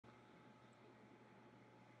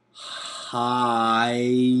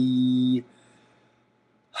Hi.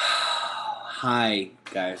 Hi,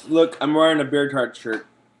 guys. Look, I'm wearing a Beard Tart shirt.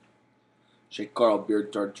 Shay Carl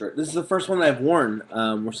Beard Tart shirt. This is the first one I've worn.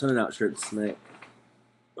 We're sending out shirts tonight.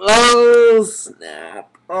 Oh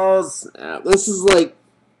snap! Oh snap! This is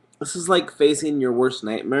like facing your worst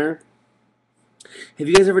nightmare. Have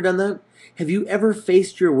you guys ever done that? Have you ever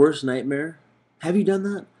faced your worst nightmare? Have you done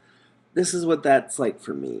that? This is what that's like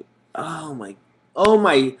for me. Oh my, oh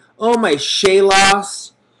my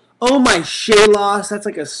ShayLoss. Oh my ShayLoss. That's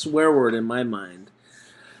like a swear word in my mind.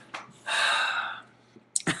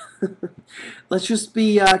 Let's just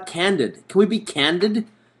be candid. Can we be candid?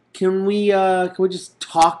 Can we just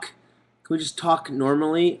talk? Can we just talk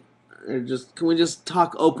normally? Can we just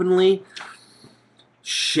talk openly?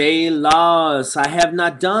 ShayLoss. I have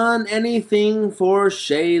not done anything for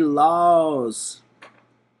ShayLoss.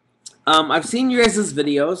 I've seen your guys'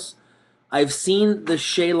 videos. I've seen the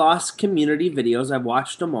ShayLoss community videos. I've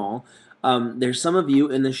watched them all. There's some of you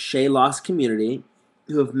in the ShayLoss community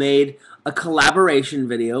who have made a collaboration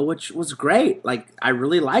video, which was great. Like, I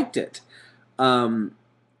really liked it. Yeah,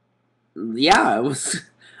 it was,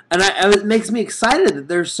 and it makes me excited that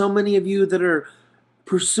there's so many of you that are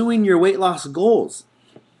pursuing your weight loss goals.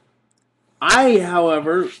 I,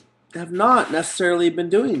 however, have not necessarily been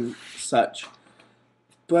doing such.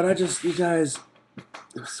 But you guys,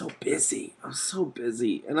 I'm so busy. I'm so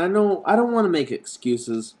busy, and I know I don't want to make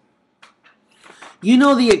excuses. You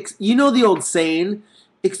know the old saying,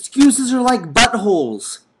 excuses are like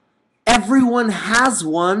buttholes. Everyone has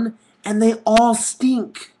one, and they all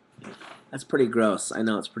stink. That's pretty gross. I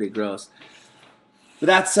know it's pretty gross, but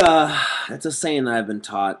that's a saying that I've been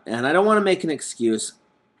taught, and I don't want to make an excuse.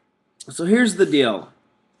 So here's the deal.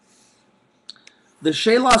 The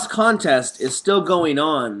ShayLoss contest is still going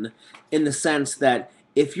on in the sense that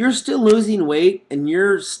if you're still losing weight and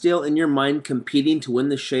you're still in your mind competing to win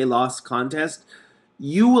the ShayLoss contest,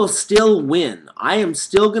 you will still win. I am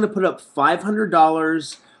still going to put up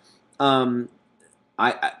 $500.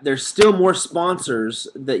 There's still more sponsors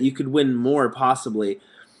that you could win more possibly.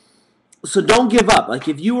 So don't give up. Like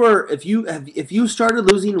if you started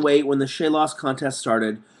losing weight when the ShayLoss contest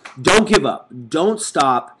started, don't give up. Don't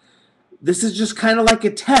stop. This is just kind of like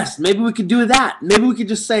a test. Maybe we could do that. Maybe we could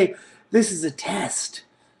just say, this is a test.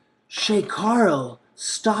 Shay Carl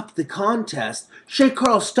stopped the contest. Shay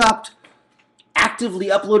Carl stopped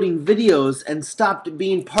actively uploading videos and stopped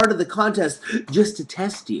being part of the contest just to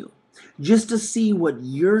test you. Just to see what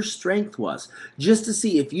your strength was. Just to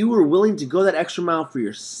see if you were willing to go that extra mile for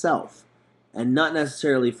yourself and not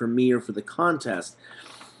necessarily for me or for the contest.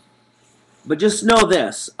 But just know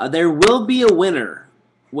this. There will be a winner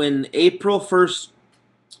when April 1st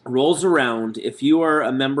rolls around. If you are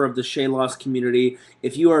a member of the ShayLoss community,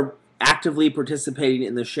 if you are actively participating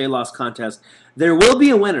in the ShayLoss contest, there will be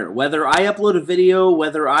a winner. Whether I upload a video,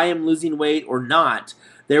 whether I am losing weight or not,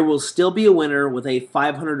 there will still be a winner with a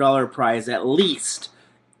 $500 prize at least.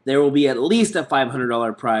 There will be at least a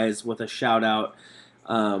 $500 prize with a shout out.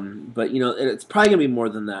 But, you know, it's probably going to be more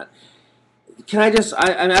than that. Can I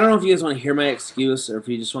don't know if you guys want to hear my excuse or if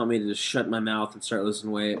you just want me to just shut my mouth and start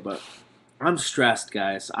losing weight, but I'm stressed,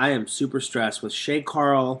 guys. I am super stressed with Shay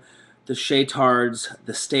Carl, the Shaytards,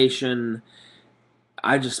 the station.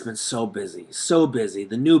 I've just been so busy, so busy.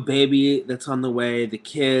 The new baby that's on the way, the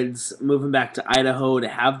kids, moving back to Idaho to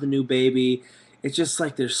have the new baby. It's just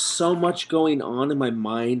like there's so much going on in my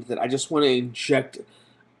mind that I just want to inject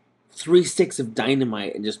 3 sticks of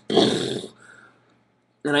dynamite and just...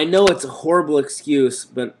 And I know it's a horrible excuse,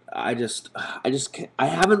 but I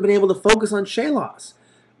haven't been able to focus on ShayLoss.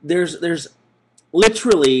 There's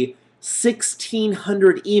literally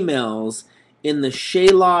 1,600 emails in the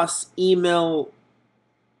ShayLoss email,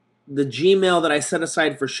 the Gmail that I set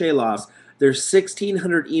aside for ShayLoss. There's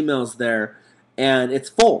 1,600 emails there, and it's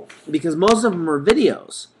full because most of them are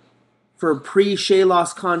videos for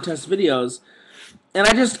pre-ShayLoss contest videos. And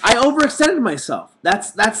I overextended myself.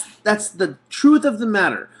 That's the truth of the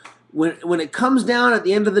matter. When it comes down at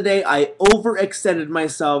the end of the day, I overextended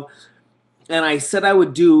myself, and I said I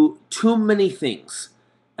would do too many things.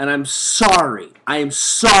 And I'm sorry. I am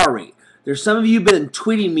sorry. There's some of you been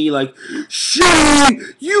tweeting me like, Shay,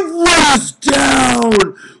 you've let us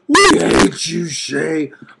down. We hate you,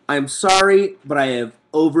 Shay. I'm sorry, but I have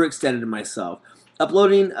overextended myself.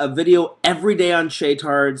 Uploading a video every day on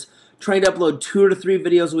Shaytards, trying to upload 2 to 3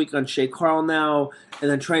 videos a week on Shay Carl now, and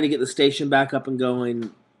then trying to get the station back up and going.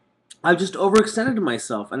 I've just overextended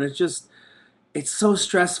myself, and it's so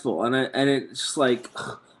stressful, and it's just like,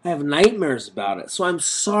 I have nightmares about it. So I'm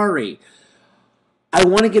sorry. I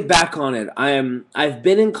want to get back on it. I've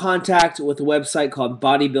been in contact with a website called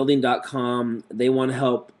bodybuilding.com. They want to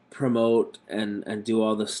help promote and do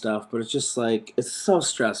all this stuff, but it's just like it's so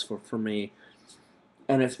stressful for me,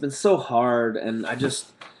 and it's been so hard, and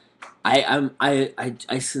I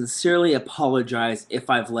sincerely apologize if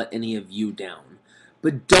I've let any of you down.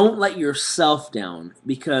 But don't let yourself down,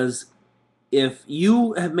 because if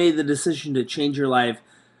you have made the decision to change your life,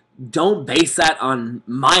 don't base that on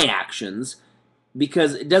my actions,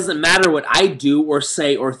 because it doesn't matter what I do or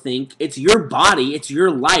say or think. It's your body, it's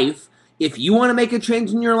your life. If you want to make a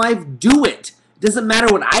change in your life, do it. It doesn't matter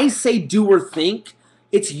what I say, do, or think.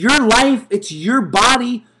 It's your life, it's your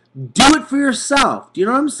body. Do it for yourself. Do you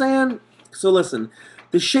know what I'm saying? So listen,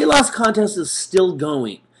 the ShayLoss contest is still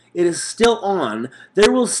going. It is still on.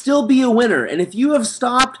 There will still be a winner. And if you have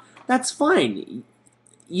stopped, that's fine.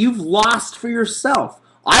 You've lost for yourself.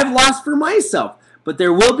 I've lost for myself. But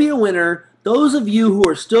there will be a winner. Those of you who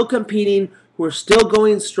are still competing, who are still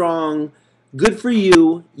going strong, good for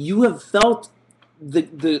you. You have felt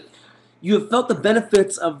you have felt the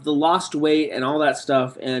benefits of the lost weight and all that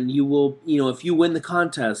stuff, and you will, if you win the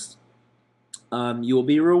contest, you will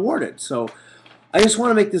be rewarded. So I just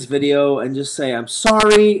want to make this video and just say I'm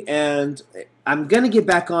sorry, and I'm gonna get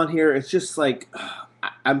back on here. It's just like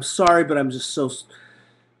I'm sorry, but I'm just so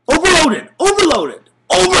overloaded.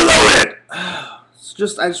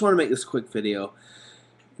 I just want to make this quick video.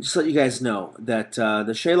 Just let you guys know that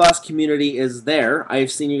the ShayLoss community is there.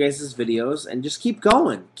 I've seen you guys' videos, and just keep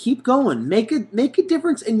going. Keep going. Make a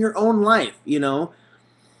difference in your own life,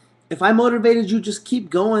 If I motivated you, just keep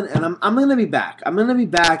going, and I'm going to be back. I'm going to be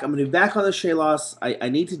back on the ShayLoss. I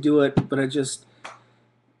need to do it, but I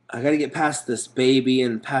got to get past this baby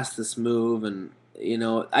and past this move, and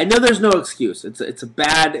I know there's no excuse. It's a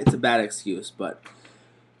bad excuse, but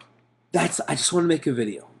I just want to make a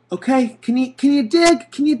video. Okay? Can you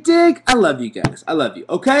dig? Can you dig? I love you guys. I love you.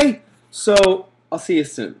 Okay? So I'll see you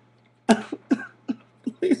soon.